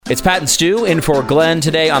It's Pat and Stu in for Glenn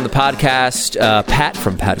today on the podcast. Pat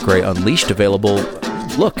from Pat Gray Unleashed, available.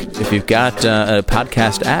 Look, if you've got a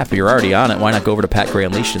podcast app, you're already on it. Why not go over to Pat Gray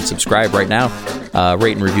Unleashed and subscribe right now?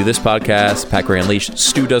 Rate and review this podcast. Pat Gray Unleashed.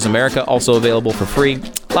 Stu Does America, also available for free.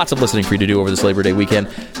 Lots of listening for you to do over this Labor Day weekend.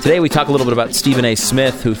 Today we talk a little bit about Stephen A.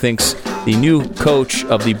 Smith, who thinks the new coach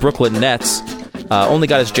of the Brooklyn Nets only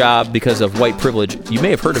got his job because of white privilege. You may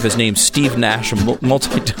have heard of his name, Steve Nash, a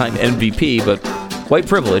multi-time MVP, but white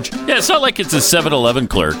privilege. Yeah, it's not like it's a 7-Eleven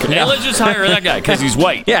clerk. Hey, let's just hire that guy because he's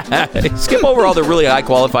white. Yeah, skip over all the really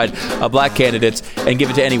high-qualified black candidates and give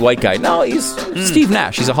it to any white guy. No, he's Steve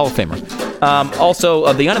Nash. He's a Hall of Famer.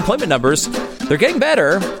 Also, the unemployment numbers, they're getting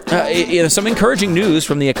better. Some encouraging news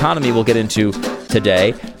from the economy we'll get into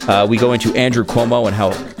today. We go into Andrew Cuomo and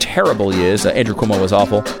how terrible he is. Andrew Cuomo is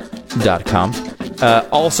awful.com.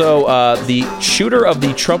 Also, the shooter of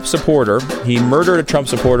the Trump supporter, he murdered a Trump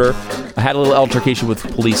supporter, had a little altercation with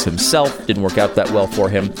police himself, didn't work out that well for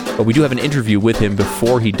him, but we do have an interview with him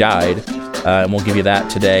before he died, and we'll give you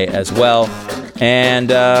that today as well.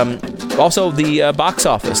 And also the box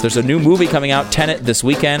office. There's a new movie coming out, Tenet, this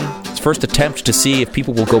weekend. It's first attempt to see if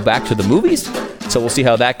people will go back to the movies, so we'll see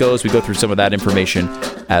how that goes. We go through some of that information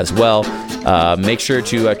as well. Make sure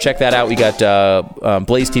to check that out. We got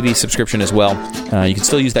Blaze TV subscription as well. You can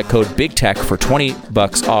still use that code BIGTECH for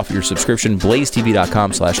 $20 off your subscription.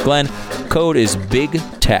 BlazeTV.com/Glenn. Code is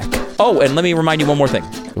BIGTECH. Oh, and let me remind you one more thing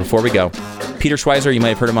before we go. Peter Schweizer, you might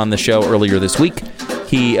have heard him on the show earlier this week.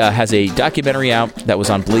 He has a documentary out that was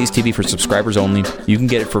on Blaze TV for subscribers only. You can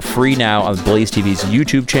get it for free now on Blaze TV's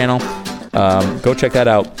YouTube channel. Go check that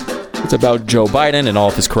out. It's about Joe Biden and all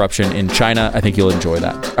of his corruption in China. I think you'll enjoy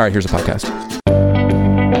that. All right, here's the podcast.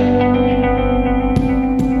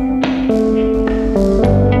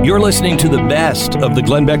 You're listening to the best of the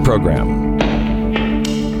Glenn Beck program.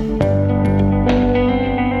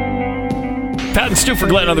 Pat and Stu for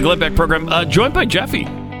Glenn on the Glenn Beck program, joined by Jeffy.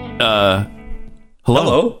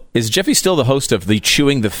 Hello. Is Jeffy still the host of the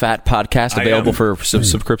Chewing the Fat podcast, available for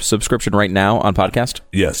subscription right now on podcast?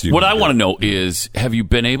 Yes. What I want to know is, have you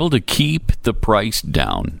been able to keep the price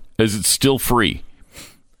down? Is it still free?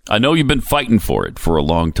 I know you've been fighting for it for a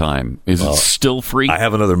long time. Is it still free? I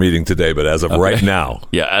have another meeting today, but as of right now,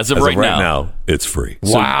 as of right now, it's free.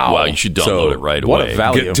 So, wow, you should download it right away. What a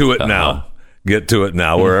value. Get to it now. Get to it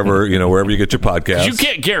now, wherever you get your podcast. You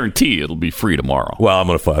can't guarantee it'll be free tomorrow. Well,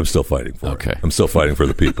 I'm still fighting for it. I'm still fighting for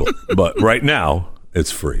the people. But right now,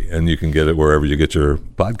 it's free, and you can get it wherever you get your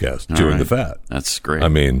podcast. Chewing the Fat. That's great. I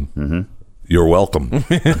mean, you're welcome.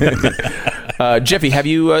 Jeffy, have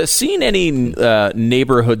you seen any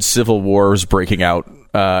neighborhood civil wars breaking out?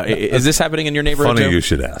 Is this happening in your neighborhood? Funny too? you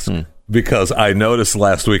should ask. Because I noticed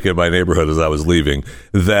last week in my neighborhood as I was leaving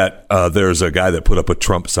that there's a guy that put up a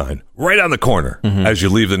Trump sign right on the corner as you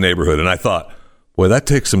leave the neighborhood. And I thought, boy, that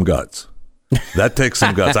takes some guts. That takes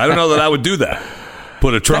some guts. I don't know that I would do that.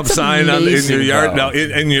 Put a Trump sign in your yard now,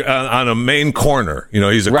 on a main corner.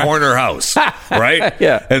 He's a corner house, right?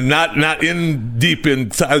 Yeah, and not deep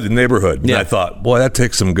inside the neighborhood. Yeah. And I thought, boy, that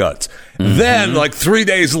takes some guts. Then, like 3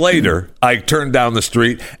 days later, I turned down the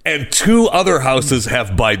street, and 2 other houses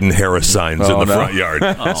have Biden-Harris signs in the front yard.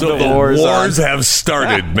 So the wars have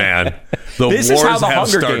started, man. This is how the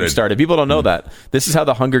Hunger Games started. People don't know that. This is how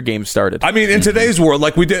the Hunger Games started. I mean, in today's world,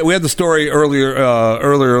 like we had the story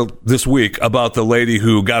earlier this week about the lady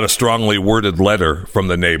who got a strongly worded letter from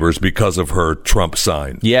the neighbors because of her Trump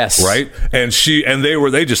sign. Yes, right. And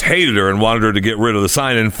they just hated her and wanted her to get rid of the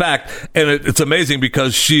sign. In fact, and it's amazing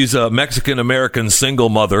because she's a Mexican-American single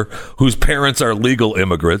mother whose parents are legal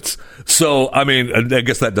immigrants. So, I mean, I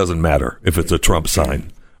guess that doesn't matter if it's a Trump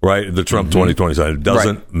sign. Right, the Trump 2020 sign. It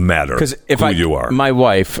doesn't matter who you are. My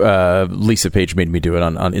wife, Lisa Page, made me do it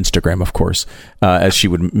on Instagram, of course, as she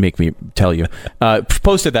would make me tell you.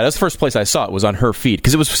 Posted that. That's the first place I saw it, was on her feed,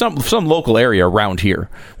 because it was some local area around here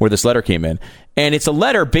where this letter came in. And it's a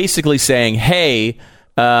letter basically saying, hey,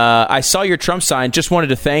 I saw your Trump sign. Just wanted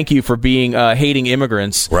to thank you for being hating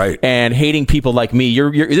immigrants, right, and hating people like me.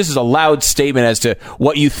 This is a loud statement as to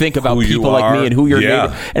what you think about people like me and who you're.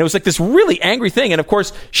 And it was like this really angry thing. And of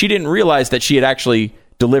course, she didn't realize that she had actually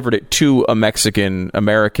delivered it to a Mexican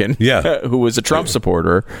American, who was a Trump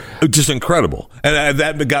supporter. Just incredible. And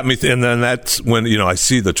that got me. And then that's when I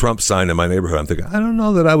see the Trump sign in my neighborhood. I'm thinking, I don't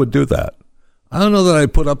know that I would do that. I don't know that I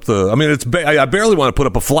put up I barely want to put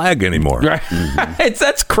up a flag anymore. Right.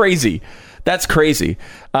 That's crazy. That's crazy.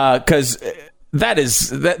 Because that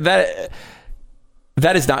is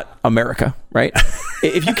not America, right?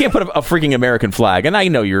 If you can't put up a freaking American flag, and I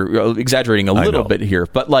know you're exaggerating a little bit here,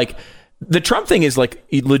 but like, the Trump thing is like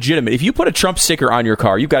legitimate. If you put a Trump sticker on your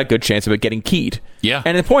car, you've got a good chance of it getting keyed. Yeah.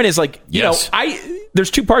 And the point is like, you know,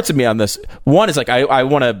 there's two parts of me on this. One is like, I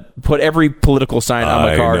want to put every political sign on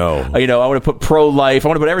my car. You know, I want to put pro-life. I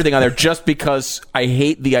want to put everything on there just because I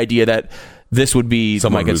hate the idea that this would be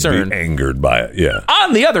someone my concern. Would be angered by it. Yeah.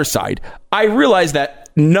 On the other side, I realize that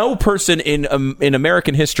no person in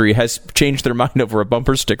American history has changed their mind over a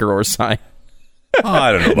bumper sticker or a sign. Oh,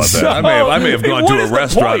 I don't know about that. I may have gone to a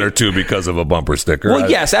restaurant or two because of a bumper sticker.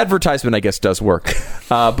 Well, yes, advertisement, I guess, does work.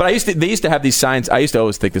 But they used to have these signs. I used to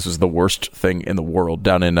always think this was the worst thing in the world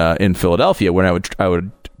down in Philadelphia when I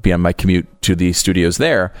would be on my commute to the studios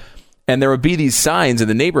there, and there would be these signs in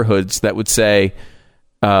the neighborhoods that would say,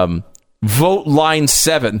 "Vote line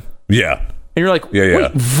 7." Yeah. And you're like,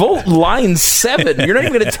 wait, vote line 7. You're not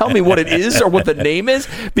even going to tell me what it is or what the name is,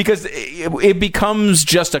 because it becomes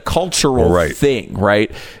just a cultural thing,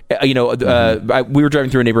 right? You know, we were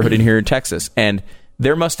driving through a neighborhood in here in Texas, and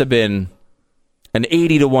there must have been an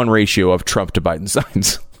 80-to-1 ratio of Trump to Biden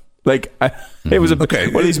signs. Like, it was one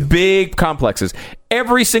of these big complexes.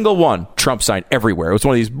 Every single one, Trump sign everywhere. It was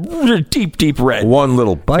one of these deep red. One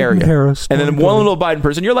little Biden Harris. And then one little Biden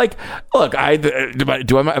person. You're like, look, am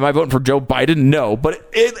I voting for Joe Biden? No. But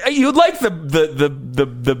you'd like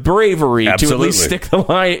the bravery to at least stick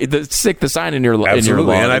the sign in your lawn.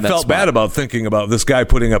 Absolutely. And I felt bad about thinking about this guy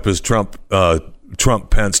putting up his Trump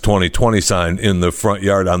Pence 2020 sign in the front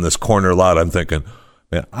yard on this corner lot. I'm thinking,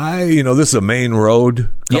 this is a main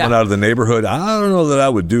road coming out of the neighborhood. I don't know that I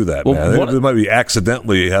would do that, man. It might be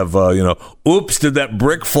accidentally have, oops, did that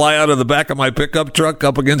brick fly out of the back of my pickup truck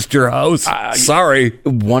up against your house? Sorry.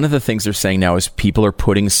 One of the things they're saying now is people are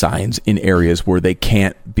putting signs in areas where they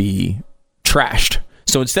can't be trashed.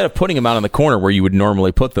 So instead of putting them out on the corner where you would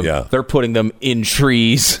normally put them, they're putting them in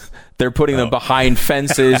trees. They're putting them behind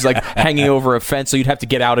fences, like hanging over a fence. So you'd have to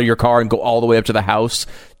get out of your car and go all the way up to the house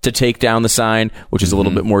to take down the sign, which is a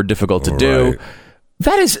little bit more difficult to do.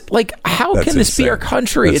 That is like, how can this be our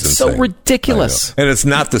country? It's so ridiculous. And it's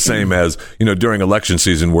not the same as, during election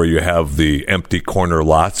season where you have the empty corner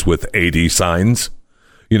lots with 80 signs.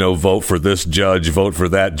 Vote for this judge, vote for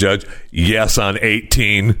that judge. Yes on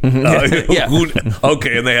 18.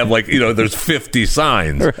 Okay, and they have there's 50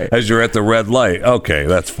 signs as you're at the red light. Okay,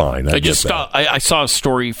 that's fine. I saw a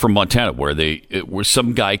story from Montana where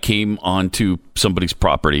some guy came onto somebody's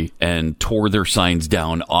property and tore their signs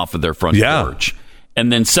down off of their front porch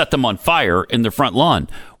and then set them on fire in their front lawn.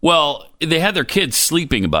 Well, they had their kids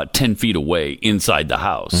sleeping about 10 feet away inside the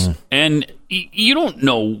house. And you don't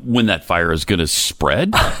know when that fire is going to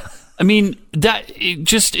spread. I mean,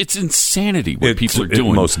 it's insanity what people are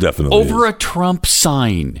doing. It most definitely over a Trump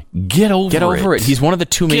sign. Get over it. He's one of the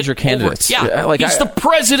two major candidates. Yeah, he's the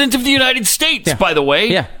president of the United States, by the way.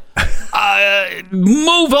 Yeah.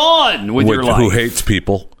 Move on with your life. Who hates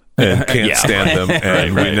people and can't stand them,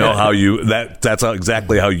 and we know how that's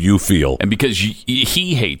exactly how you feel. And because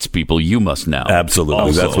he hates people, you must now.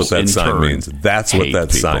 Absolutely. That's what that sign means. That's what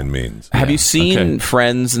that sign means. Have you seen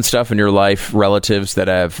friends and stuff in your life, relatives that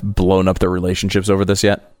have blown up their relationships over this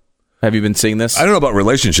yet? Have you been seeing this? I don't know about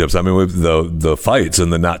relationships. I mean, with the fights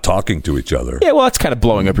and the not talking to each other. Yeah, well, that's kind of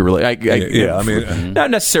blowing up your relationship.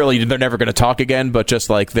 Not necessarily they're never going to talk again, but just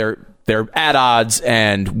like they're at odds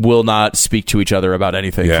and will not speak to each other about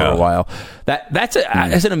anything for a while. That's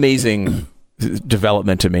an amazing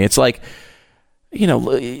development to me. It's like,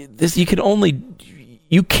 this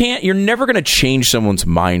you're never going to change someone's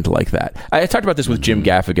mind like that. I talked about this with Jim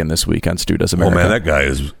Gaffigan this week on Stu Does America. Oh man, that guy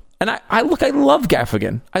is. And I love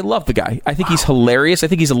Gaffigan. I love the guy. I think he's hilarious. I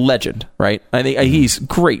think he's a legend, right? I think he's a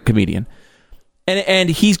great comedian. And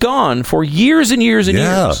he's gone for years and years and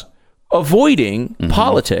years avoiding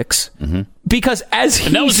politics because as he said...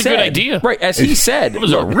 And that was a good idea. Right, as he said... It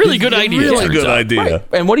was a really good idea. Really good idea. Right.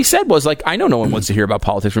 And what he said was like, I know no one wants to hear about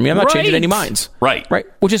politics from me. I'm not changing any minds. Right.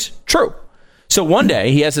 Which is true. So one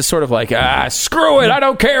day he has this sort of like, screw it, I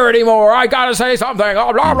don't care anymore. I got to say something.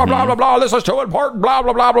 Oh, blah, blah, blah, blah, blah. This is too important. Blah,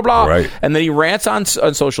 blah, blah, blah, blah. Right. And then he rants on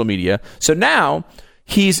social media. So now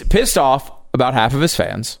he's pissed off about half of his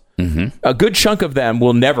fans. A good chunk of them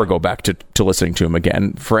will never go back to listening to him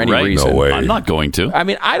again for any reason. No way. I'm not going to. I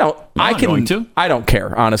mean, I don't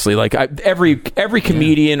care, honestly. Like every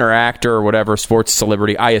comedian or actor or whatever sports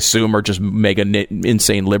celebrity, I assume are just mega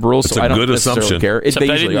insane liberals. It's so I don't good necessarily assumption. care. Except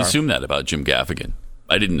I didn't assume that about Jim Gaffigan.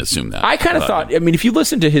 I didn't assume that. I kind of thought. I mean, if you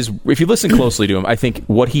listen closely to him, I think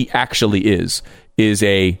what he actually is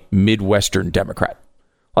a Midwestern Democrat.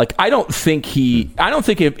 Like I don't think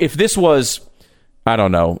if this was, I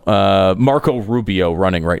don't know, Marco Rubio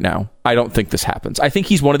running right now, I don't think this happens. I think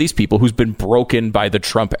he's one of these people who's been broken by the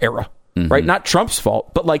Trump era. right? Not Trump's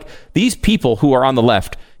fault, but like these people who are on the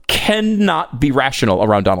left cannot be rational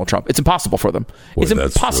around Donald Trump. It's impossible for them. Boy, it's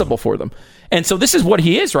impossible for them. And so this is what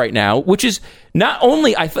he is right now, which is not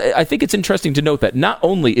only, I think it's interesting to note that not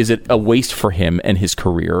only is it a waste for him and his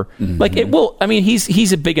career, like it will, I mean,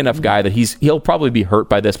 he's a big enough guy that he'll probably be hurt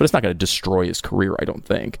by this, but it's not going to destroy his career, I don't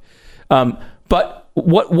think. But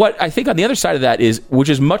what I think on the other side of that is, which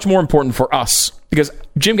is much more important for us, because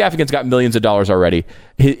Jim Gaffigan's got millions of dollars already.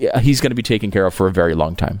 He's going to be taken care of for a very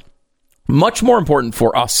long time. Much more important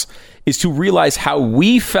for us is to realize how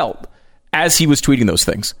we felt as he was tweeting those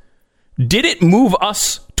things. Did it move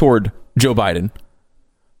us toward Joe Biden?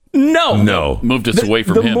 No. Moved us away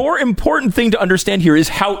from him. The more important thing to understand here is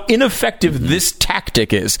how ineffective this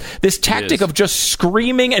tactic is. This tactic of just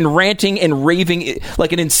screaming and ranting and raving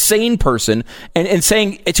like an insane person and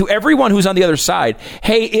saying to everyone who's on the other side,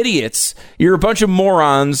 hey, idiots, you're a bunch of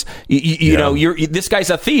morons. You know, this guy's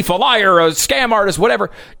a thief, a liar, a scam artist,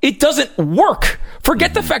 whatever. It doesn't work.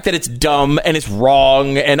 Forget the fact that it's dumb and it's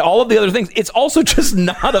wrong and all of the other things. It's also just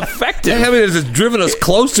not effective. I mean, it's driven us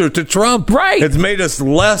closer to Trump. Right. It's made us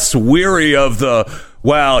less weary of the,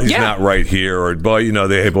 well, he's not right here, or boy, you know,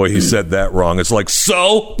 hey boy, he said that wrong. It's like,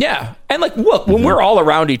 so and like, look, when we're all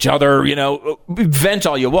around each other, you know, vent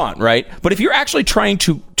all you want, right? But if you're actually trying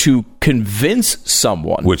to convince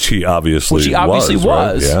someone, which he obviously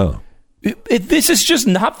was, right? This is just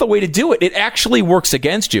not the way to do it. It actually works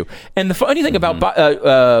against you. And the funny thing about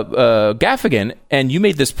Gaffigan, and you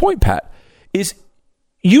made this point, Pat, is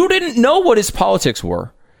you didn't know what his politics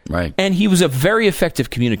were. Right. And he was a very effective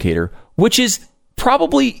communicator, which is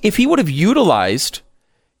probably, if he would have utilized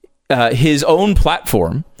his own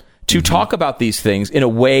platform to talk about these things in a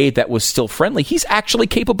way that was still friendly, he's actually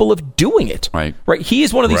capable of doing it. Right. He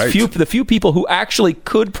is one of these few people who actually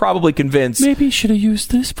could probably convince. Maybe he should have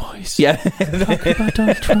used this voice. Yeah. Talk about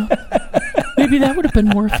Donald Trump. Maybe that would have been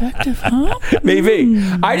more effective, huh? Maybe.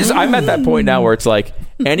 I'm at that point now where it's like,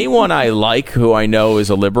 anyone I like who I know is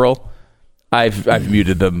a liberal, I've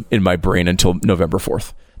muted them in my brain until November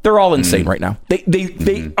 4th. They're all insane right now.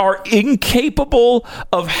 They are incapable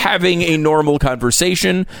of having a normal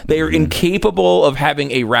conversation. They are incapable of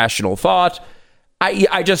having a rational thought.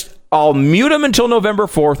 I'll mute them until November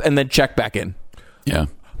 4th and then check back in. Yeah.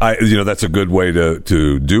 That's a good way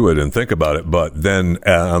to do it and think about it. But then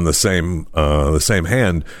on the same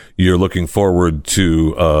hand, you're looking forward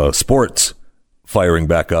to sports firing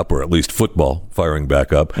back up, or at least football firing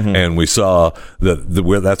back up. And we saw that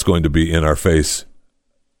where that's going to be in our face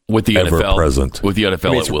with the NFL. Present. With the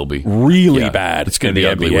NFL, it will be really bad. It's going to be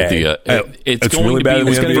ugly with the. It's going really to bad be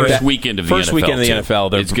in the first weekend of the NFL. First weekend of the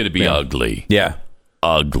NFL. It's going to be ugly. Yeah,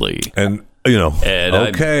 ugly. And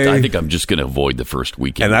okay. I think I'm just going to avoid the first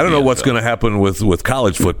weekend. And I don't know what's going to happen with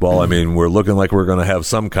college football. I mean, we're looking like we're going to have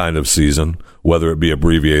some kind of season, whether it be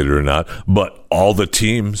abbreviated or not. But all the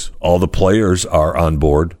teams, all the players are on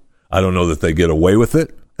board. I don't know that they get away with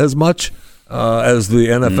it as much as the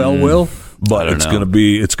NFL will, but it's going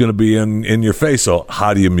to be in your face. So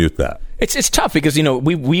how do you mute that? It's tough because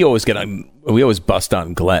we always bust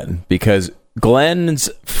on Glenn, because Glenn's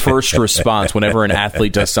first response whenever an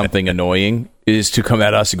athlete does something annoying is to come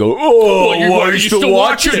at us and go, why are you still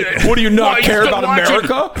watching it? What do you not care about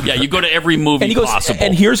America? Yeah, you go to every movie possible.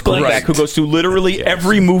 And here's Glenn Beck, who goes to literally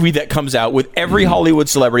every movie that comes out with every Hollywood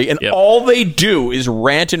celebrity, and all they do is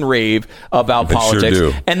rant and rave about politics.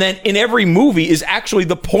 Sure do. And then in every movie is actually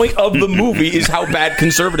the point of the movie is how bad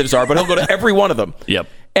conservatives are, but he'll go to every one of them. Yep.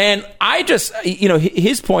 And I just,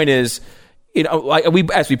 his point is,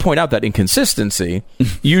 as we point out that inconsistency,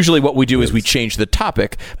 usually what we do is we change the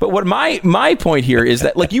topic. But what my point here is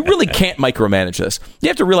that, like, you really can't micromanage this. You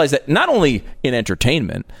have to realize that not only in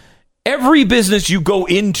entertainment, every business you go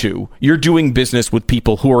into, you're doing business with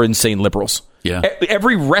people who are insane liberals. Yeah.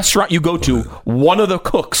 Every restaurant you go to, one of the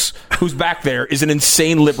cooks who's back there is an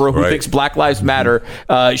insane liberal who thinks Black Lives Matter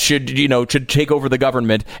should take over the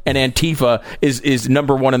government, and Antifa is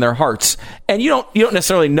number one in their hearts. And you don't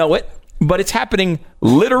necessarily know it, but it's happening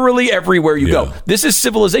literally everywhere you go. This is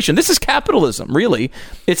civilization. This is capitalism, really.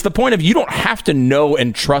 It's the point of, you don't have to know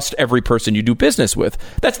and trust every person you do business with.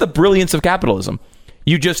 That's the brilliance of capitalism.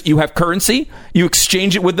 You have currency, you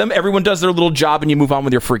exchange it with them, everyone does their little job, and you move on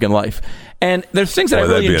with your freaking life. And there's things that I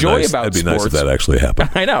really enjoy about sports. It'd be nice if that actually happened.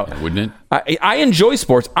 I know. Yeah, wouldn't it? I enjoy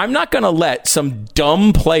sports. I'm not going to let some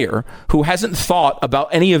dumb player who hasn't thought about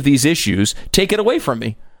any of these issues take it away from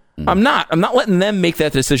me. I'm not letting them make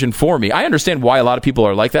that decision for me. I understand why a lot of people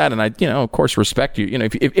are like that, and I, of course, respect you.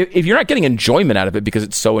 If you're not getting enjoyment out of it because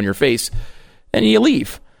it's so in your face, then you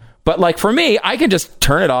leave. But like for me, I can just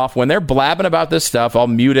turn it off when they're blabbing about this stuff. I'll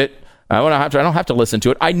mute it. I don't have to listen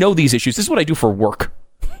to it. I know these issues. This is what I do for work.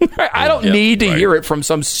 I don't need to hear it from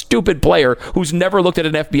some stupid player who's never looked at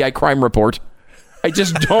an FBI crime report. I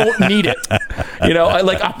just don't need it.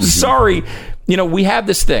 I'm sorry. We have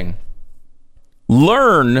this thing.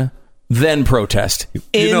 Learn, then protest.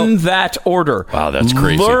 In that order. Wow, that's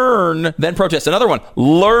crazy. Learn, then protest. Another one.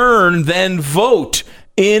 Learn, then vote.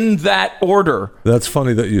 In that order. That's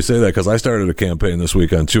funny that you say that, because I started a campaign this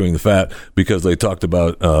week on Chewing the Fat because they talked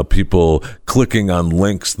about people clicking on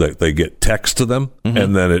links that they get text to them,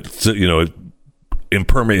 and then it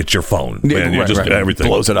impermeates your phone, and everything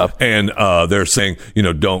blows it up. And they're saying,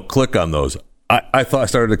 don't click on those. I thought I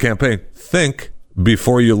started a campaign. Think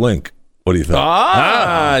before you link. What do you think?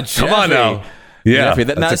 Jeffy. Come on now. Yeah, Jeffy,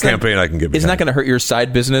 that's a campaign I can give you. Isn't that going to hurt your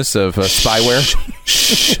side business of spyware?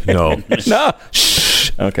 No.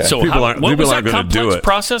 Okay. So people aren't going to do it.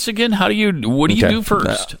 Process again? What do you do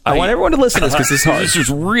first? I want everyone to listen to this because this is hard. This is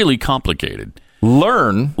really complicated.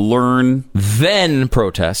 Learn, then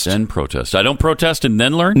protest. Then protest. I don't protest and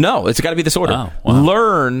then learn? No, it's got to be this order. Oh, wow.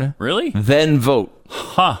 Learn, really? Then vote.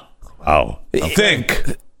 Huh. Wow.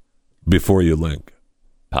 Think before you link.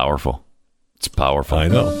 Powerful. It's powerful. I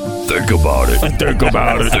know. Think about it. Think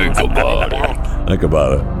about it. Think about it. Think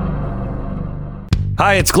about it.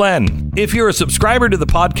 Hi, it's Glenn. If you're a subscriber to the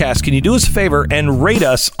podcast, can you do us a favor and rate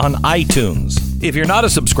us on iTunes? If you're not a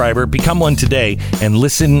subscriber, become one today and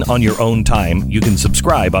listen on your own time. You can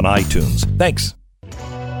subscribe on iTunes. Thanks.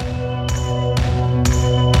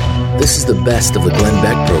 This is the best of the Glenn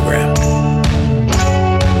Beck program.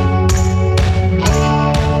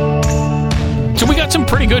 So we got some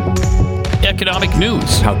pretty good economic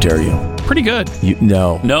news. How dare you? Pretty good.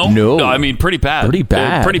 No. I mean, pretty bad. Pretty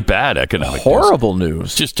bad. Pretty bad economic Horrible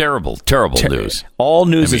news. Just terrible news. All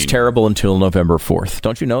news is terrible until November 4th.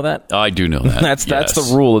 Don't you know that? I do know that. That's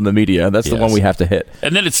the rule in the media. That's the one we have to hit.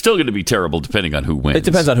 And then it's still going to be terrible depending on who wins. It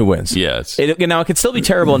depends on who wins. Yes. Now, it can still be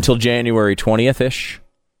terrible until January 20th-ish.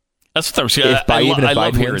 That's what I'm saying. I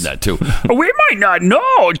love hearing that, too. We might not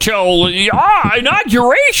know till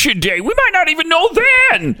inauguration day. We might not even know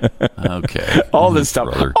then. Okay. All this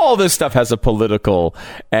stuff has a political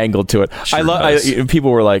angle to it. Sure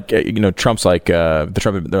people were like, Trump's like,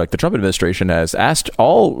 the Trump administration has asked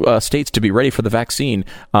all states to be ready for the vaccine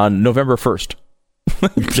on November 1st.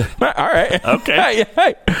 All right. Okay.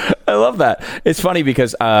 Hey, I love that. It's funny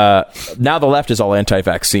because now the left is all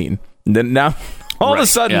anti-vaccine. Then now... All of a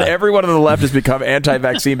sudden, everyone on the left has become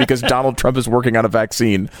anti-vaccine because Donald Trump is working on a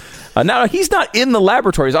vaccine. Now, he's not in the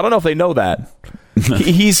laboratories. I don't know if they know that.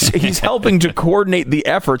 He's helping to coordinate the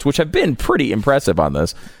efforts, which have been pretty impressive on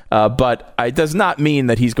this. But it does not mean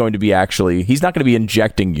that he's going to be he's not going to be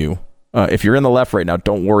injecting you. If you're in the left right now,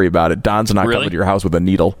 don't worry about it. Don's not coming to your house with a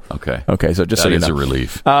needle. Okay. So just so you know. That is a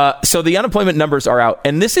relief. So the unemployment numbers are out,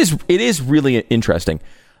 and it is really interesting.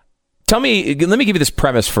 Let me give you this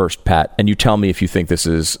premise first, Pat, and you tell me if you think this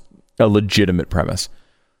is a legitimate premise.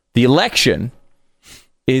 The election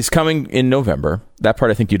is coming in November. That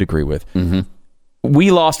part I think you'd agree with. Mm-hmm.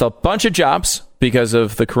 We lost a bunch of jobs because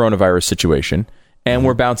of the coronavirus situation, and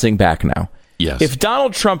we're bouncing back now. Yes. If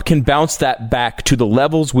Donald Trump can bounce that back to the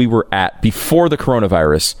levels we were at before the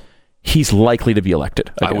coronavirus, he's likely to be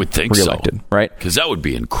elected. I would think re-elected, right? Because that would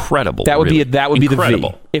be incredible. That would be incredible.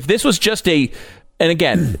 The V. If this was just and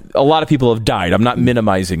again, a lot of people have died. I'm not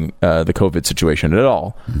minimizing the COVID situation at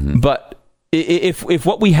all. Mm-hmm. But if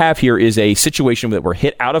what we have here is a situation that we're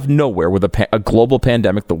hit out of nowhere with a global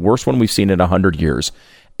pandemic, the worst one we've seen in 100 years,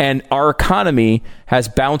 and our economy has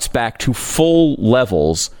bounced back to full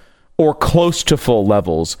levels or close to full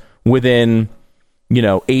levels within,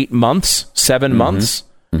 8 months, 7 months,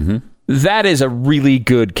 that is a really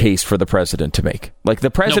good case for the president to make. Like,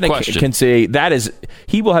 the president can say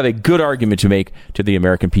he will have a good argument to make to the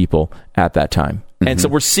American people at that time. And so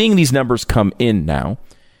we're seeing these numbers come in now,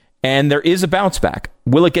 and there is a bounce back.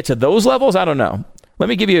 Will it get to those levels? I don't know. Let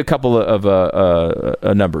me give you a couple of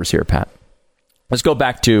numbers here, Pat. Let's go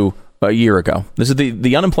back to a year ago. This is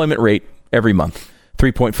the unemployment rate every month.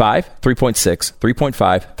 3.5, 3.6,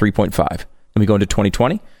 3.5, 3.5. Let me go into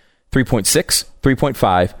 2020. 3.6,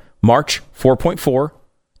 3.5. March, 4.4.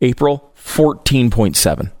 April,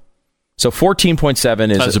 14.7. So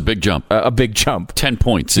 14.7 is... That's a big jump. A big jump. 10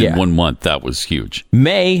 points in 1 month. That was huge.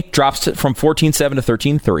 May drops from 14.7 to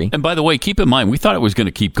 13.3. And by the way, keep in mind, we thought it was going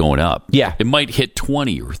to keep going up. Yeah. It might hit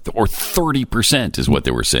 20 or 30% is what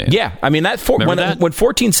they were saying. Yeah. I mean, when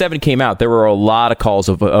 14.7 came out, there were a lot of calls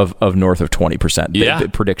of north of 20%. Yeah.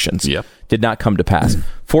 Predictions. Yep. Did not come to pass.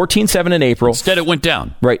 14.7 in April. Instead, it went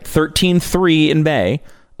down. Right. 13.3 in May.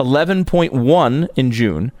 11.1 in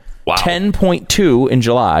June. Wow. 10.2 in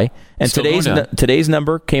July, and Still going down. today's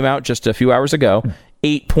number came out just a few hours ago,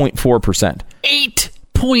 8.4%.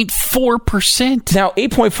 8.4%. Now,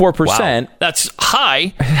 8.4%. Wow. That's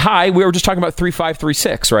high. High. We were just talking about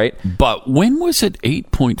 3.536, right? But when was it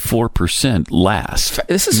 8.4% last?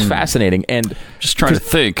 This is fascinating, and Just trying to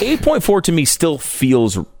think. 8.4 to me still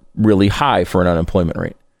feels really high for an unemployment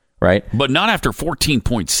rate, right? But not after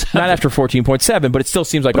 14.7. Not after 14.7, but it still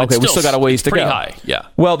seems like, But okay, we still got a ways to go. pretty high, yeah.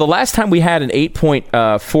 Well, the last time we had an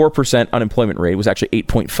 8.4% unemployment rate was actually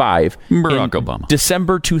 8.5. Barack in Obama.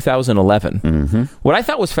 December 2011. Mm-hmm. What I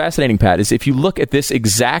thought was fascinating, Pat, is if you look at this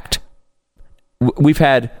exact... We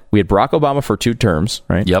had Barack Obama for 2 terms,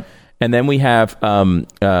 right? Yep. And then we have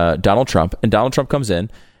Donald Trump, and Donald Trump comes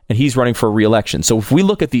in, and he's running for re-election. So if we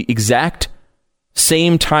look at the exact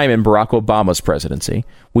same time in Barack Obama's presidency,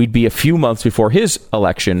 we'd be a few months before his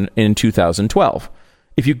election in 2012.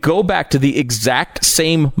 If you go back to the exact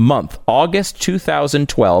same month, August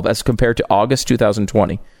 2012, as compared to August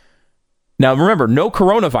 2020. Now, remember, no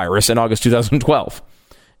coronavirus in August 2012.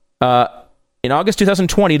 In August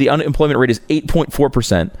 2020, the unemployment rate is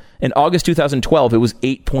 8.4%. In August 2012, it was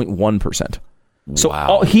 8.1%. So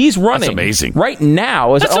Wow. He's running That's amazing. right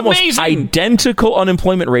now as That's almost amazing. identical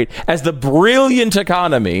unemployment rate as the brilliant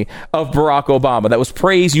economy of Barack Obama that was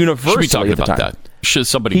praised Should be universally talking at the about time. that.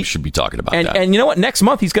 Somebody should be talking about that. And you know what? Next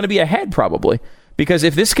month, he's going to be ahead probably, because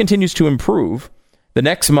if this continues to improve, the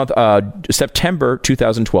next month, September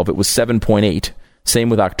 2012, it was 7.8. Same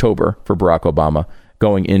with October for Barack Obama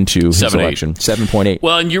going into his 7.8. election. 7.8.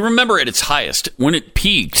 Well, and you remember at its highest when it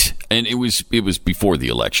peaked, and it was before the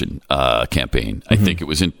election campaign. I think it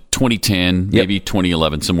was in 2010, maybe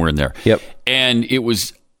 2011, somewhere in there. Yep. And it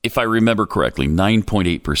was, if I remember correctly,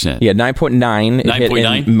 9.8%. Yeah, 9.9.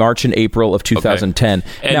 9.9? in March and April of 2010. Okay.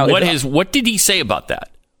 And now, what did he say about that?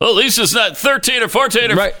 Well, at least it's not 13 or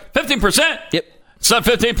 14 or Right. 15%. Yep. It's not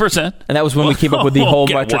 15%. And that was when we came up with the whole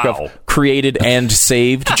Okay, metric wow. of created and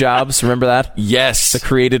saved jobs. Remember that? Yes. The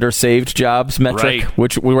created or saved jobs metric, Right.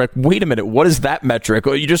 which we were like, wait a minute, what is that metric?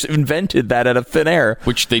 Well, you just invented that out of thin air.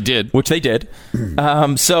 Which they did. So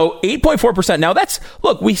 8.4%. Now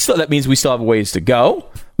that means we still have a ways to go,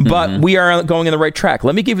 but we are going in the right track.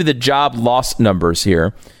 Let me give you the job loss numbers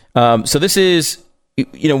here. So this is,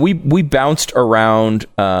 we bounced around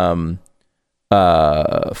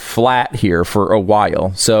flat here for a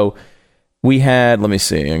while. So we had, let me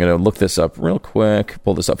see, I'm going to look this up real quick,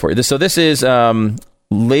 pull this up for you. So this is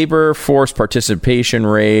labor force participation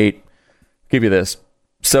rate. Give you this.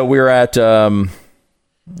 So we're at, here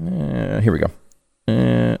we go.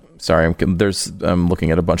 Sorry, I'm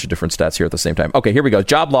looking at a bunch of different stats here at the same time. Okay, here we go.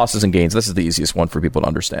 Job losses and gains. This is the easiest one for people to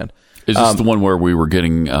understand. Is this the one where we were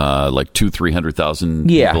getting like 200,000-300,000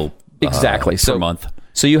 people exactly. per month?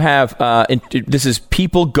 So you have, this is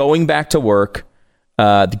people going back to work,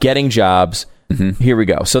 getting jobs. Here we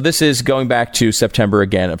go. So this is going back to September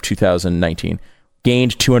again of 2019.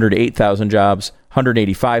 Gained 208,000 jobs,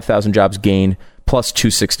 185,000 jobs gained, plus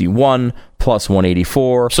 261, plus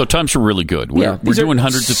 184. So times are really good. We're doing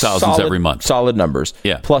hundreds of thousands every month. Solid numbers.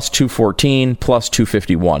 Yeah. Plus 214, plus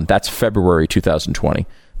 251. That's February 2020.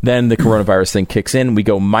 Then the coronavirus thing kicks in. We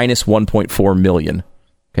go minus 1.4 million.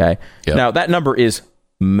 Okay. Yep. Now that number is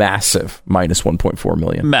massive, minus 1.4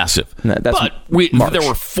 million. Massive. That's but March. there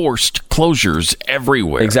were forced closures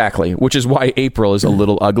everywhere. Exactly, which is why April is a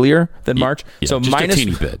little uglier than March. Yeah, so just minus a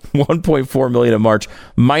teeny bit. 1.4 million in March,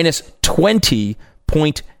 minus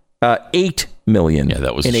 20.8 million. Yeah,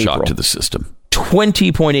 that was in a shock April. to the system.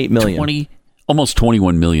 20.8 million. Almost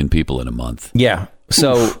 21 million people in a month. Yeah.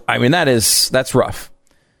 So, I mean, that's rough.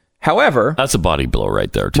 However, That's a body blow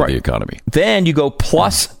right there to the economy. then you go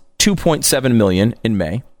plus 2.7 million in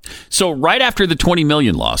May. So right after the 20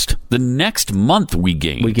 million lost, the next month we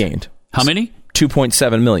gained. How many?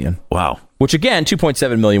 2.7 million. Wow. Which again,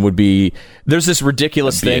 2.7 million would be, there's this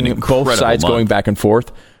ridiculous That'd be thing, an both incredible sides going month. back and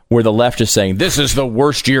forth, where the left is saying, this is the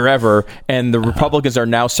worst year ever. And the Republicans are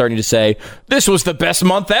now starting to say, this was the best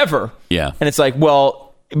month ever. Yeah. And it's like,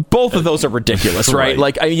 well, both of those are ridiculous, right?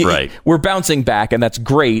 Right. Like, we're bouncing back, and that's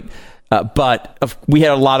great. But we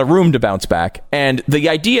had a lot of room to bounce back. And the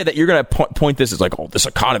idea that you're going to point this is like, oh, this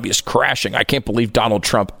economy is crashing. I can't believe Donald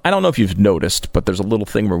Trump. I don't know if you've noticed, but there's a little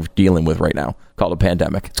thing we're dealing with right now called a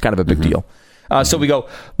pandemic. It's kind of a big deal. So we go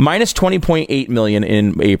minus 20.8 million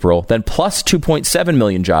in April, then plus 2.7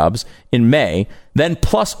 million jobs in May, then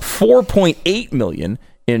plus 4.8 million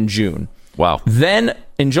in June. Wow. Then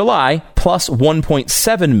in July, plus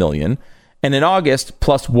 1.7 million. And in August,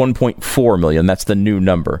 plus 1.4 million. That's the new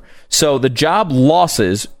number. So the job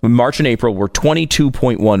losses in March and April were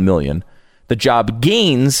 22.1 million. The job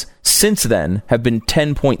gains since then have been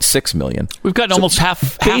 10.6 million. We've gotten almost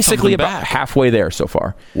half basically of them about back. halfway there so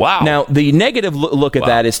far. Wow. Now, the negative look at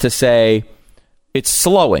that is to say it's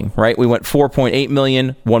slowing, right? We went 4.8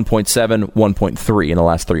 million, 1.7, 1.3 in the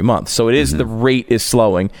last 3 months. So it is the rate is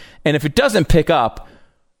slowing. And if it doesn't pick up,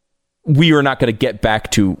 we are not going to get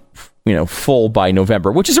back to full by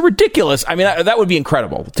November, which is a ridiculous. I mean, that would be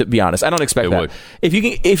incredible, to be honest. I don't expect that. Would.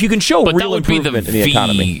 If you can show but real improvement in the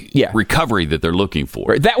economy, recovery that they're looking for.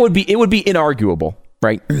 Right. It would be inarguable,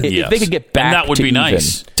 right? Yes. If they could get back, and that would to be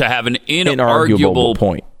nice to have an inarguable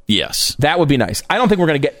point. Yes, that would be nice. I don't think we're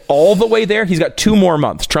going to get all the way there. He's got 2 more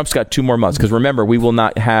months. Trump's got 2 more months because remember, we will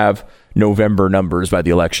not have November numbers by the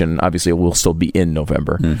election. Obviously, we'll still be in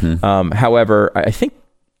November. However, I think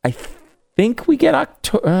we get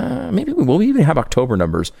October. Maybe we'll even have October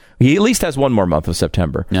numbers. He at least has 1 more month of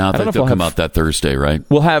September. Now I think they'll come out that Thursday, right?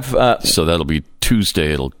 We'll have. So that'll be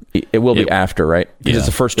Tuesday. It will be after, right? Because it's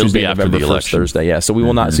the first Tuesday of November, first Thursday. Yeah. So we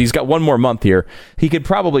will not. So he's got 1 more month here. He could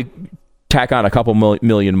probably tack on a couple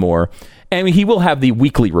million more, and he will have the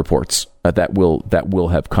weekly reports that will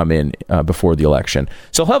have come in before the election.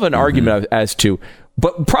 So he'll have an argument as to,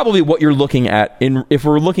 but probably what you're looking at if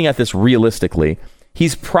we're looking at this realistically.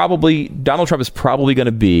 Donald Trump is probably going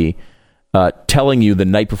to be telling you the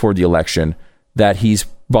night before the election that he's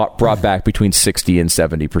brought back between 60 and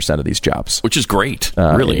 70% of these jobs. Which is great,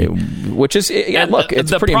 really. Which is, look, it's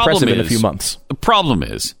pretty impressive in a few months. The problem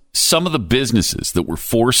is some of the businesses that were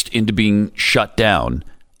forced into being shut down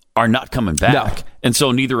are not coming back. No. And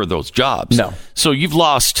so neither are those jobs. No. So you've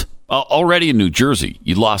lost, already in New Jersey,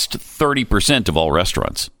 you lost 30% of all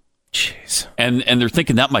restaurants. Jeez. And they're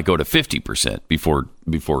thinking that might go to 50%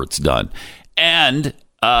 before it's done. And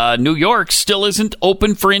New York still isn't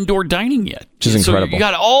open for indoor dining yet. Which is incredible. So you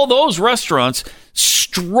got all those restaurants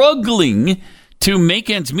struggling to make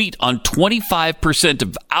ends meet on 25%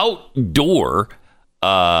 of outdoor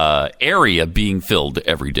area being filled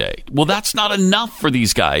every day. Well, that's not enough for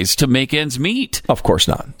these guys to make ends meet. Of course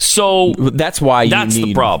not. So that's why that's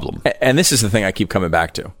the problem. And this is the thing I keep coming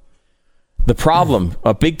back to. The problem,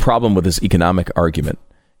 a big problem with this economic argument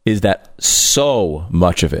is that so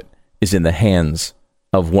much of it is in the hands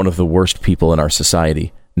of one of the worst people in our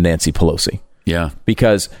society, Nancy Pelosi. Yeah.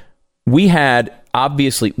 Because we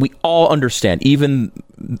all understand, even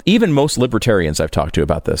most libertarians I've talked to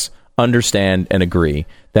about this, understand and agree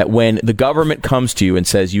that when the government comes to you and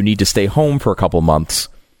says you need to stay home for a couple months,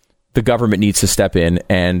 the government needs to step in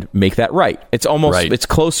and make that right. It's almost, it's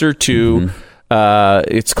closer to...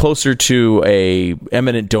 it's closer to a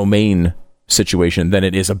eminent domain situation than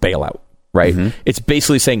it is a bailout, right? It's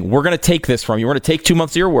basically saying, we're going to take this from you. We're going to take 2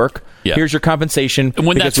 months of your work. Yeah. Here's your compensation. And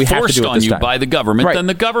when that's forced on you by the government, then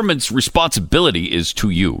the government's responsibility is to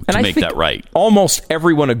you to make that right. Almost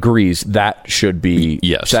everyone agrees that should be,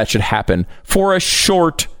 that should happen for a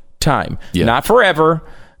short time. Yeah. Not forever,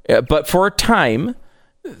 but for a time,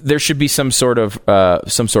 there should be some sort of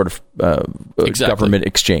government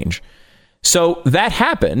exchange. So that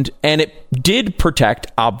happened, and it did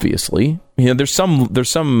protect, obviously. There's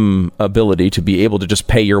some ability to be able to just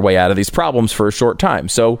pay your way out of these problems for a short time.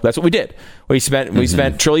 So that's what we did. We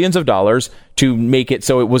spent trillions of dollars to make it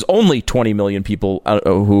so it was only 20 million people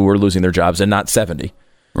who were losing their jobs and not 70.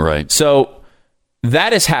 Right. So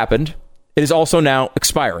that has happened. It is also now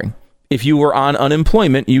expiring. If you were on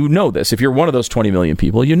unemployment, you know this. If you're one of those 20 million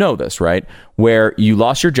people, you know this, right? Where you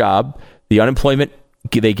lost your job, the unemployment,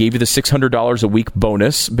 they gave you the $600 a week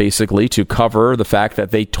bonus, basically, to cover the fact that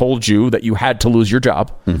they told you that you had to lose your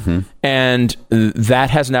job. And that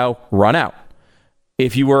has now run out.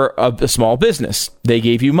 If you were a small business, they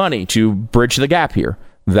gave you money to bridge the gap here.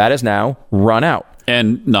 That has now run out.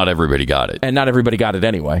 And not everybody got it. And not everybody got it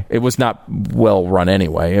anyway. It was not well run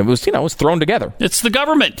anyway. It was, it was thrown together. It's the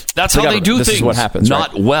government. That's how they do things. This is what happens.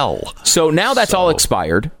 Not well. So now that's all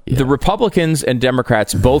expired. Yeah. The Republicans and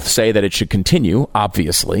Democrats both say that it should continue,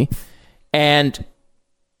 obviously. And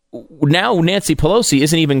now Nancy Pelosi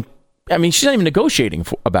isn't even, she's not even negotiating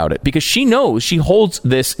about it because she knows she holds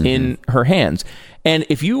this in her hands. And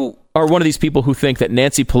if you are one of these people who think that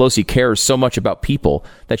Nancy Pelosi cares so much about people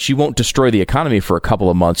that she won't destroy the economy for a couple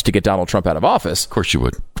of months to get Donald Trump out of office. Of course she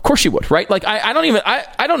would. Of course she would, right? Like, I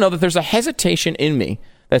don't know that there's a hesitation in me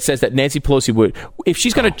that says that Nancy Pelosi would, if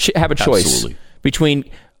she's going to have a choice between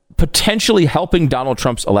potentially helping Donald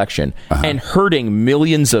Trump's election and hurting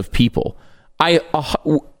millions of people.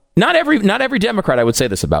 Not every Democrat I would say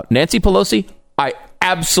this about. Nancy Pelosi, I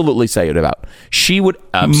absolutely say it about. She would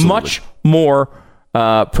much more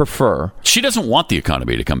prefer. She doesn't want the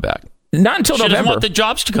economy to come back. Not until November. She doesn't want the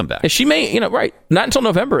jobs to come back. She may, right. Not until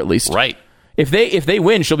November, at least. Right. If they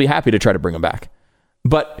win, she'll be happy to try to bring them back.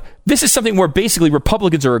 But this is something where basically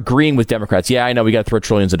Republicans are agreeing with Democrats. Yeah, I know we got to throw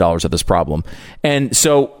trillions of dollars at this problem. And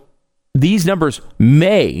so these numbers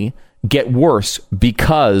may get worse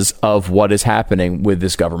because of what is happening with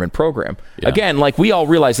this government program. Yeah. Again, like we all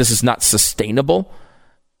realize this is not sustainable.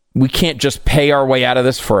 We can't just pay our way out of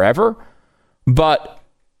this forever. But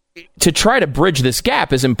to try to bridge this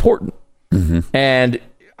gap is important. Mm-hmm. And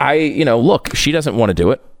look, she doesn't want to do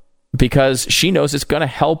it because she knows it's going to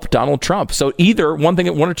help Donald Trump. So either one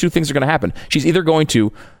or two things are going to happen. She's either going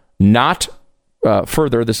to not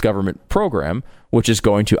further this government program, which is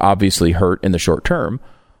going to obviously hurt in the short term,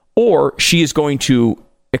 or she is going to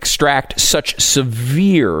extract such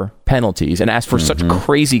severe penalties and ask for such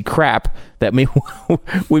crazy crap that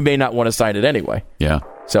we may not want to sign it anyway. Yeah.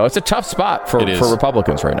 So it's a tough spot for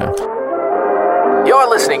Republicans right now. You're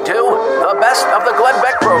listening to the best of the Glenn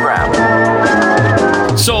Beck program.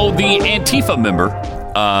 So the Antifa member,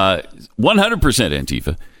 100%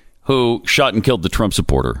 Antifa, who shot and killed the Trump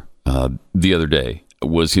supporter the other day,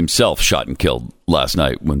 was himself shot and killed last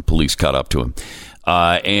night when police caught up to him.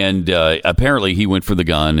 And apparently he went for the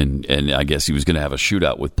gun, and I guess he was going to have a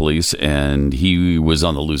shootout with police, and he was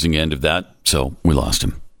on the losing end of that, so we lost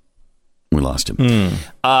him.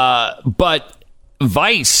 But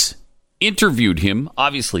Vice interviewed him,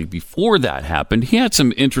 obviously, before that happened. He had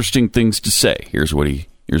some interesting things to say. Here's what he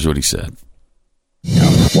said.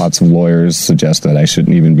 Lots of lawyers suggest that I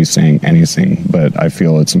shouldn't even be saying anything, but I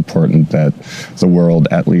feel it's important that the world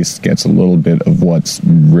at least gets a little bit of what's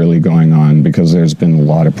really going on, because there's been a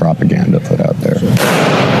lot of propaganda put out there.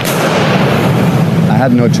 I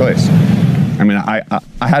had no choice. I mean, I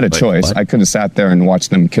had a choice. What? I could have sat there and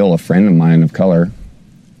watched them kill a friend of mine of color.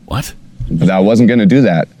 What? But I wasn't going to do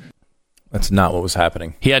that. That's not what was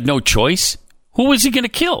happening. He had no choice? Who was he going to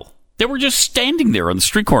kill? They were just standing there on the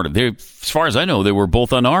street corner. As far as I know, they were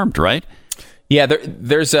both unarmed, right? Yeah,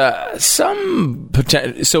 there's some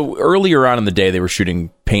potential. So earlier on in the day, they were shooting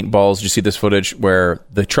paintballs. Did you see this footage where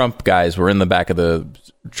the Trump guys were in the back of the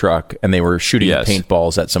truck and they were shooting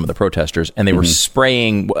paintballs at some of the protesters, and they were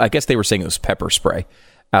spraying, I guess they were saying it was pepper spray,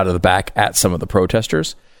 out of the back at some of the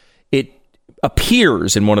protesters. It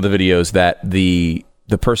appears in one of the videos that the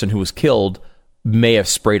person who was killed may have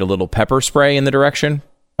sprayed a little pepper spray in the direction.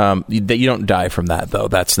 You don't die from that, though.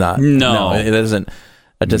 That's not. No, it doesn't.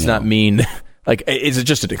 It does not mean, like, it's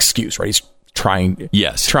just an excuse, right? He's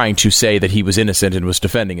trying to say that he was innocent and was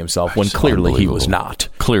defending himself when clearly he was not.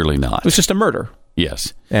 Clearly not. It was just a murder.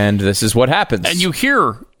 Yes, and this is what happens. And you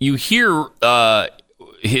hear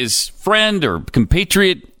his friend or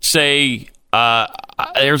compatriot say,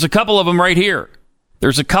 "There's a couple of them right here.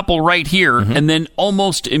 There's a couple right here," and then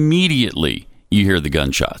almost immediately you hear the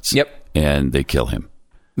gunshots. Yep, and they kill him.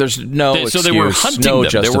 There's no excuse, so they were hunting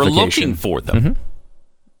them. They were looking for them. Mm-hmm.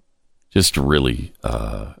 Just really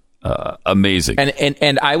amazing.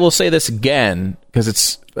 And I will say this again, because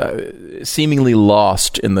it's seemingly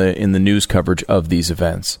lost in the news coverage of these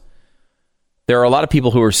events. There are a lot of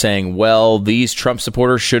people who are saying, "Well, these Trump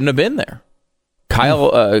supporters shouldn't have been there.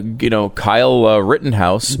 Kyle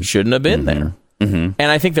Rittenhouse shouldn't have been there." Mm-hmm.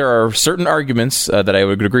 And I think there are certain arguments that I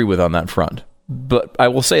would agree with on that front. But I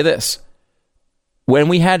will say this. When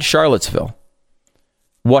we had Charlottesville,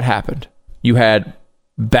 what happened? You had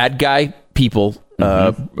bad guy people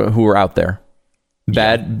who were out there.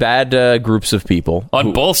 Bad groups of people.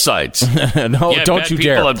 On both sides. No, don't you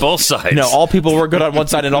dare. On both sides. No, all people were good on one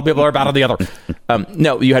side and all people are bad on the other.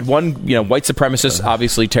 No, you had one, white supremacists,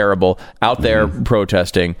 obviously terrible, out there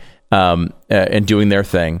protesting and doing their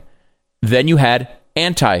thing. Then you had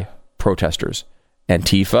anti-protesters.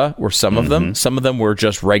 Antifa were some of them. Some of them were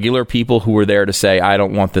just regular people who were there to say, I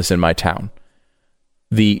don't want this in my town.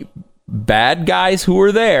 The bad guys who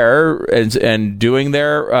were there and doing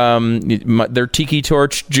their tiki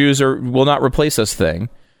torch Jews will not replace us thing,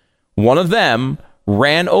 one of them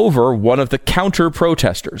ran over one of the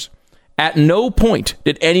counter-protesters. At no point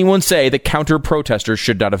did anyone say the counter-protesters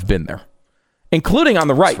should not have been there. Including on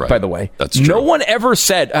the right, by the way. That's true. No one ever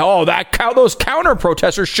said, those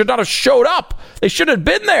counter-protesters should not have showed up. They should have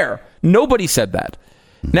been there. Nobody said that.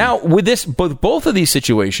 Now, with both of these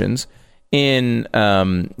situations, it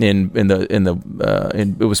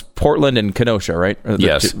was Portland and Kenosha, right?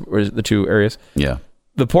 Yes. The two areas? Yeah.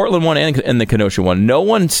 The Portland one and the Kenosha one.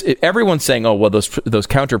 Everyone's saying, those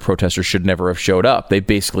counter-protesters should never have showed up. They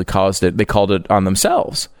basically caused it. They called it on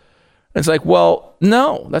themselves. It's like, well,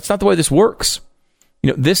 no, that's not the way this works.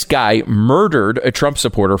 This guy murdered a Trump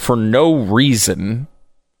supporter for no reason.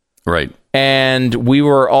 Right. And we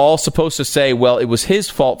were all supposed to say, well, it was his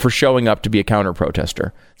fault for showing up to be a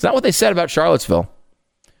counter-protester. It's not what they said about Charlottesville.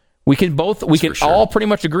 We can all pretty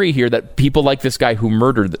much agree here that people like this guy who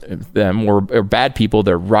murdered them are bad people.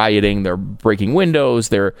 They're rioting, they're breaking windows,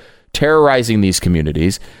 they're terrorizing these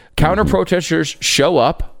communities. Counter protesters show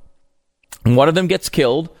up, and one of them gets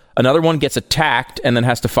killed, another one gets attacked and then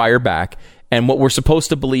has to fire back. And what we're supposed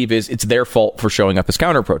to believe is it's their fault for showing up as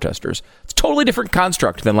counter protesters. It's a totally different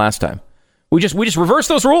construct than last time. We just reversed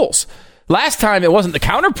those rules. Last time it wasn't the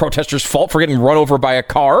counter protesters' fault for getting run over by a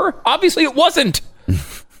car. Obviously it wasn't.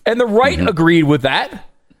 And the right agreed with that.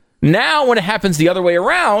 Now when it happens the other way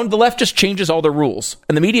around, the left just changes all their rules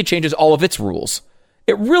and the media changes all of its rules.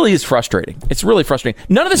 It really is frustrating. It's really frustrating.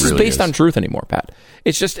 None of this is based on truth anymore, Pat.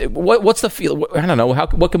 It's just, what's the feel? I don't know.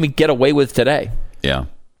 What can we get away with today? Yeah.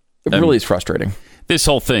 It really is frustrating. This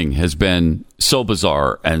whole thing has been so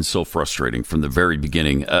bizarre and so frustrating from the very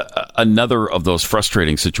beginning. Another of those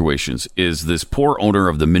frustrating situations is this poor owner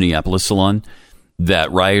of the Minneapolis salon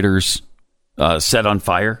that rioters set on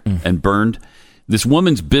fire and burned. This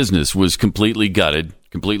woman's business was completely gutted,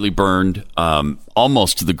 completely burned,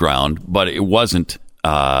 almost to the ground, but it wasn't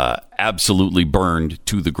absolutely burned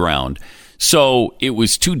to the ground. So it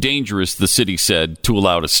was too dangerous, the city said, to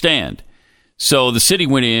allow to stand. So the city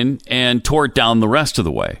went in and tore it down the rest of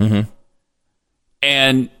the way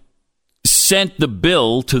and sent the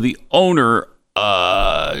bill to the owner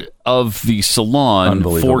of the salon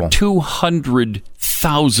for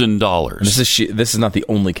 $200,000. This is not the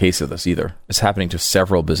only case of this either. It's happening to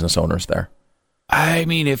several business owners there. I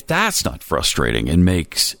mean, if that's not frustrating and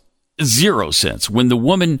makes zero sense when the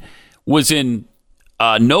woman was in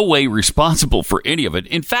no way responsible for any of it.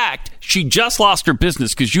 In fact, she just lost her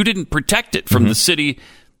business because you didn't protect it from the city.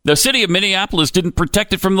 The city of Minneapolis didn't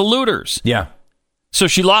protect it from the looters. Yeah. So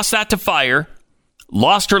she lost that to fire,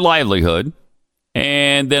 lost her livelihood,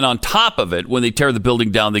 and then on top of it, when they tear the building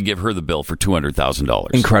down, they give her the bill for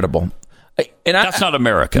 $200,000. Incredible. That's not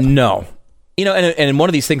America. No. You know, and in one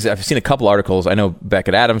of these things, I've seen a couple articles. I know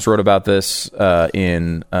Beckett Adams wrote about this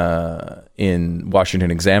in Washington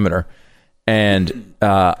Examiner. And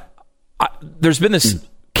there's been this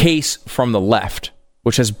case from the left,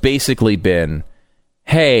 which has basically been,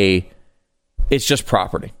 hey, it's just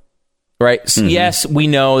property, right? So yes, we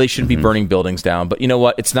know they shouldn't be burning buildings down, but you know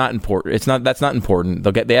what? It's not important. That's not important.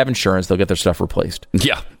 They have insurance. They'll get their stuff replaced.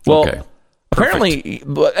 Yeah. Well, okay. Apparently,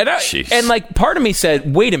 and like part of me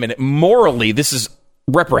said, wait a minute, morally, this is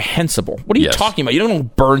reprehensible. What are you talking about? You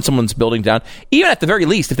don't burn someone's building down. Even at the very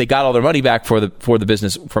least, if they got all their money back for the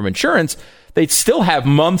business from insurance, they'd still have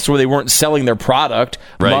months where they weren't selling their product,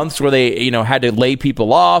 months where they had to lay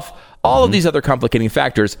people off, all of these other complicating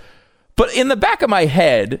factors. But in the back of my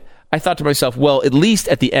head, I thought to myself, well, at least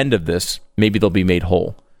at the end of this, maybe they'll be made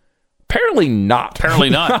whole. Apparently not.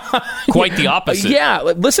 Quite the opposite. Yeah,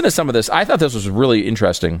 listen to some of this. I thought this was really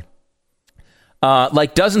interesting.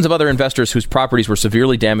 Like dozens of other investors whose properties were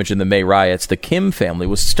severely damaged in the May riots, the Kim family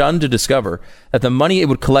was stunned to discover that the money it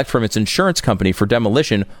would collect from its insurance company for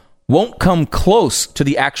demolition won't come close to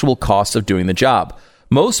the actual costs of doing the job.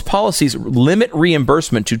 Most policies limit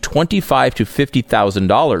reimbursement to $25,000 to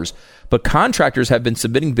 $50,000, but contractors have been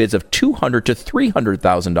submitting bids of $200,000 to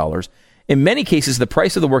 $300,000. In many cases, the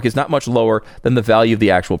price of the work is not much lower than the value of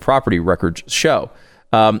the actual property, records show.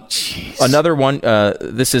 Another one,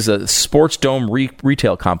 this is a Sports Dome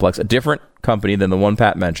retail complex, a different company than the one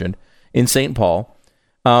Pat mentioned, in St. Paul.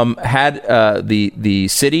 Had the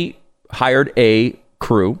city hired a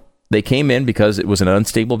crew. They came in because it was an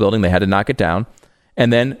unstable building. They had to knock it down,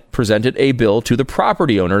 and then presented a bill to the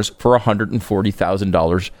property owners for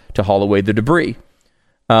 $140,000 to haul away the debris.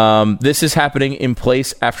 This is happening in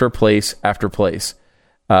place after place after place.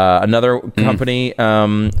 Another company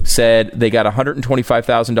said they got a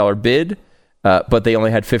 $125,000 bid, but they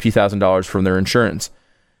only had $50,000 from their insurance.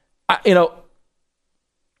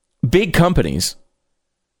 Big companies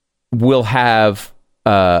will have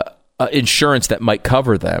insurance that might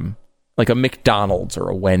cover them. Like a McDonald's or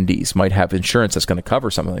a Wendy's might have insurance that's going to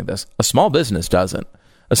cover something like this. A small business doesn't.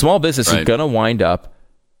 A small business is going to wind up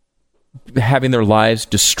having their lives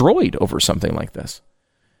destroyed over something like this.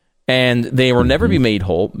 And they will never be made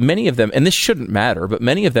whole. Many of them, and this shouldn't matter, but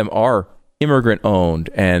many of them are immigrant-owned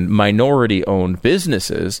and minority-owned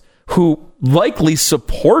businesses who likely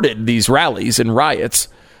supported these rallies and riots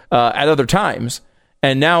at other times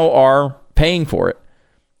and now are paying for it.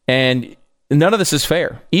 And none of this is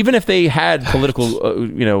fair. Even if they had political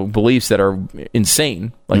beliefs that are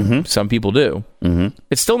insane, like some people do,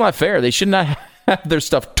 it's still not fair. They should not have their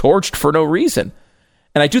stuff torched for no reason.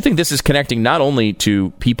 And I do think this is connecting not only to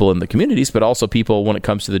people in the communities, but also people when it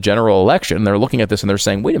comes to the general election. They're looking at this and they're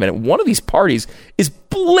saying, wait a minute, one of these parties is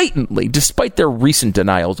blatantly, despite their recent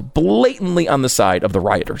denials, blatantly on the side of the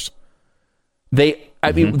rioters.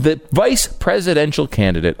 I mean, the vice presidential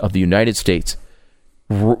candidate of the United States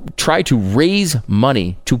tried to raise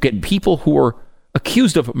money to get people who are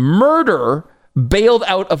accused of murder bailed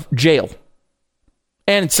out of jail.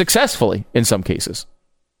 And successfully, in some cases.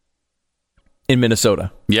 In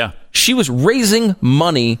Minnesota. Yeah. She was raising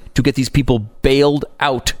money to get these people bailed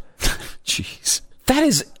out. Jeez. That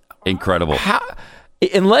is incredible.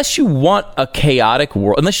 Unless you want a chaotic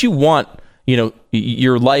world, unless you want,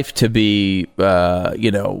 your life to be,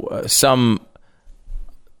 some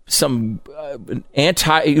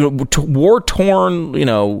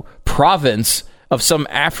war-torn, province of some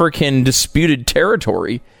African disputed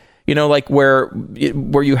territory, like where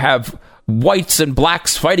you have whites and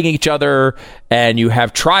blacks fighting each other, and you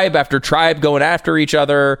have tribe after tribe going after each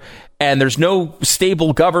other, and there's no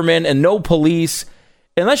stable government and no police.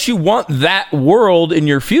 Unless you want that world in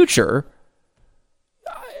your future,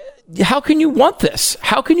 how can you want this?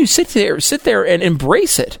 How can you sit there and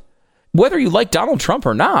embrace it? Whether you like Donald Trump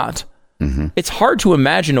or not, it's hard to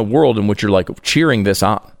imagine a world in which you're like cheering this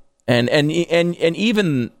on. And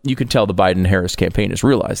even you can tell the Biden-Harris campaign has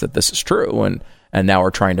realized that this is true, and now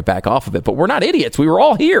are trying to back off of it. But we're not idiots. We were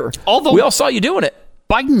all here. Although we all saw you doing it.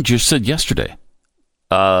 Biden just said yesterday,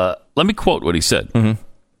 let me quote what he said.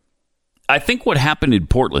 I think what happened in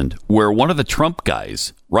Portland, where one of the Trump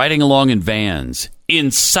guys riding along in vans,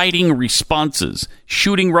 inciting responses,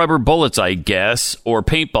 shooting rubber bullets, I guess, or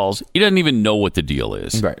paintballs, he doesn't even know what the deal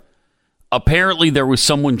is. Right. Apparently, there was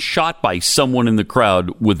someone shot by someone in the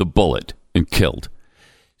crowd with a bullet and killed.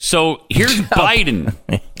 So here's Biden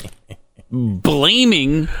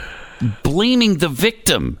blaming the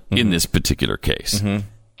victim in this particular case,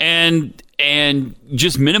 and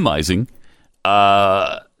just minimizing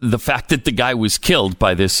the fact that the guy was killed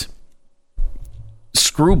by this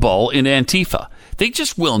screwball in Antifa. They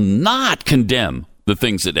just will not condemn the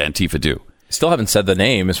things that Antifa do. Still haven't said the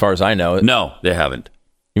name, as far as I know. No, they haven't.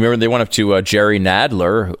 You remember they went up to Jerry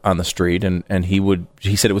Nadler on the street, and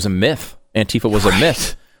he said it was a myth. Antifa was a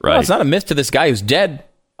myth. Right. No, it's not a myth to this guy who's dead.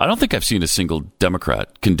 I don't think I've seen a single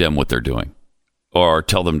Democrat condemn what they're doing or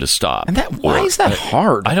tell them to stop. And why is that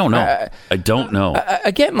hard? I don't know. I don't know.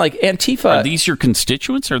 Again, like Antifa. Are these your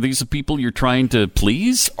constituents? Are these the people you're trying to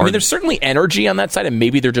please? I mean, there's certainly energy on that side, and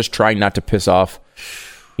maybe they're just trying not to piss off,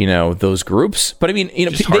 those groups. But I mean,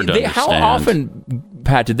 how often,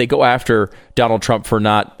 Pat, did they go after Donald Trump for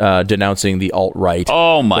not denouncing the alt-right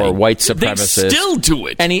or white supremacists? They still do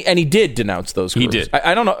it. And he did denounce those groups. He did.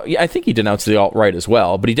 I don't know. I think he denounced the alt-right as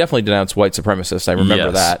well, but he definitely denounced white supremacists. I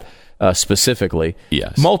remember that specifically.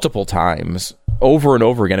 Yes. Multiple times, over and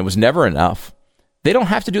over again. It was never enough. They don't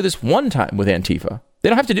have to do this one time with Antifa. They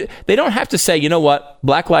don't have to say, you know what,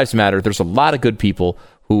 Black Lives Matter. There's a lot of good people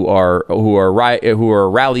who are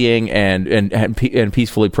rallying and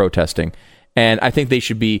peacefully protesting. And I think they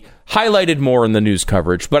should be highlighted more in the news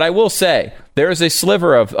coverage. But I will say, there is a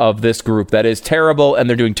sliver of this group that is terrible, and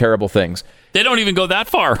they're doing terrible things. They don't even go that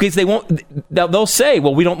far. Because they won't. They'll say,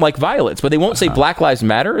 well, we don't like violence. But they won't say Black Lives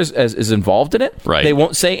Matter is involved in it. Right. They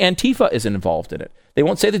won't say Antifa is involved in it. They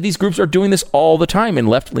won't say that these groups are doing this all the time in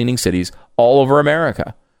left-leaning cities all over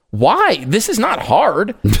America. Why? This is not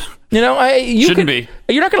hard. Shouldn't be.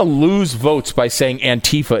 You're not going to lose votes by saying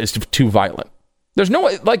Antifa is too violent. There's no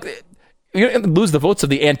way. Like, you're going to lose the votes of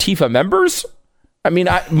the Antifa members? I mean,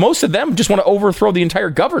 most of them just want to overthrow the entire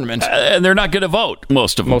government. And they're not going to vote,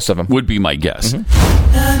 most of them. Most of them. Would be my guess.